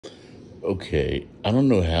Okay, I don't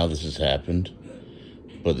know how this has happened,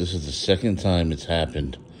 but this is the second time it's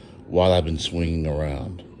happened while I've been swinging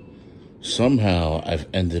around. Somehow I've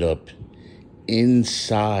ended up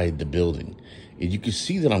inside the building. And you can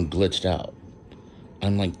see that I'm glitched out.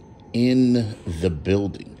 I'm like in the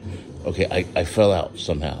building. Okay, I fell out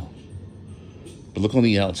somehow. But look on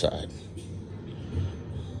the outside.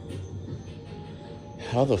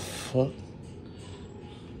 How the fuck?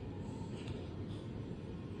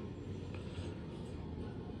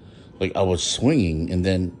 Like, I was swinging and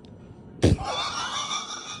then...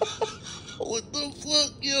 What the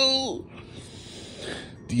fuck, yo?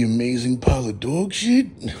 The amazing pile of dog shit?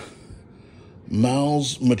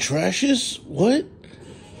 MoTrashis? What?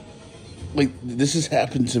 Like, this has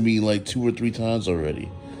happened to me like 2 or 3 times already.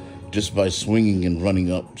 Just by swinging and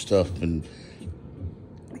running up stuff and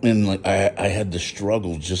like, I had to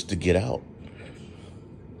struggle just to get out.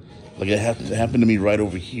 Like, it happened to me right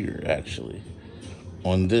over here, actually.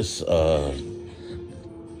 On this, like,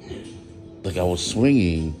 I was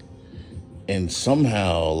swinging, and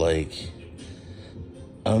somehow, like,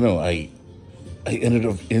 I don't know, I ended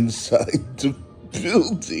up inside the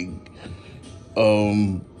building.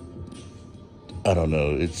 I don't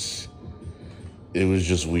know, it was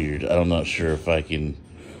just weird. I'm not sure if I can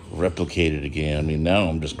replicate it again. I mean, now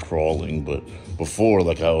I'm just crawling, but before,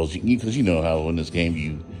 like, I was, because you know how in this game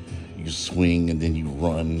you swing and then you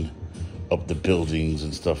run up the buildings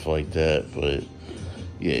and stuff like that. But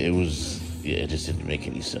yeah, it just didn't make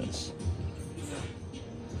any sense.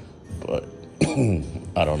 But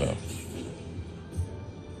I don't know.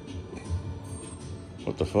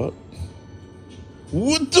 What the fuck?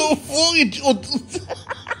 What the fuck?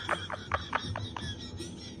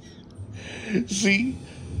 See?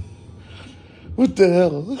 What the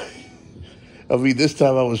hell? I mean, this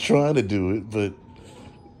time I was trying to do it, but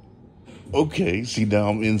okay, see, now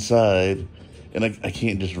I'm inside, and I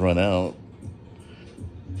can't just run out.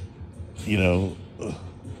 You know,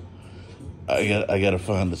 I gotta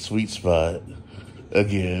find the sweet spot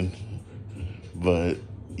again. But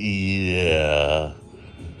yeah,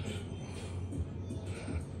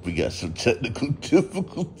 we got some technical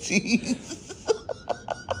difficulties.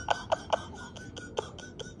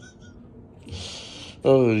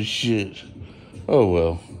 Oh shit. Oh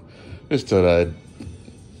well. Just thought I'd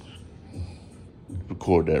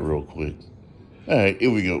record that real quick. All right, here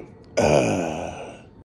we go.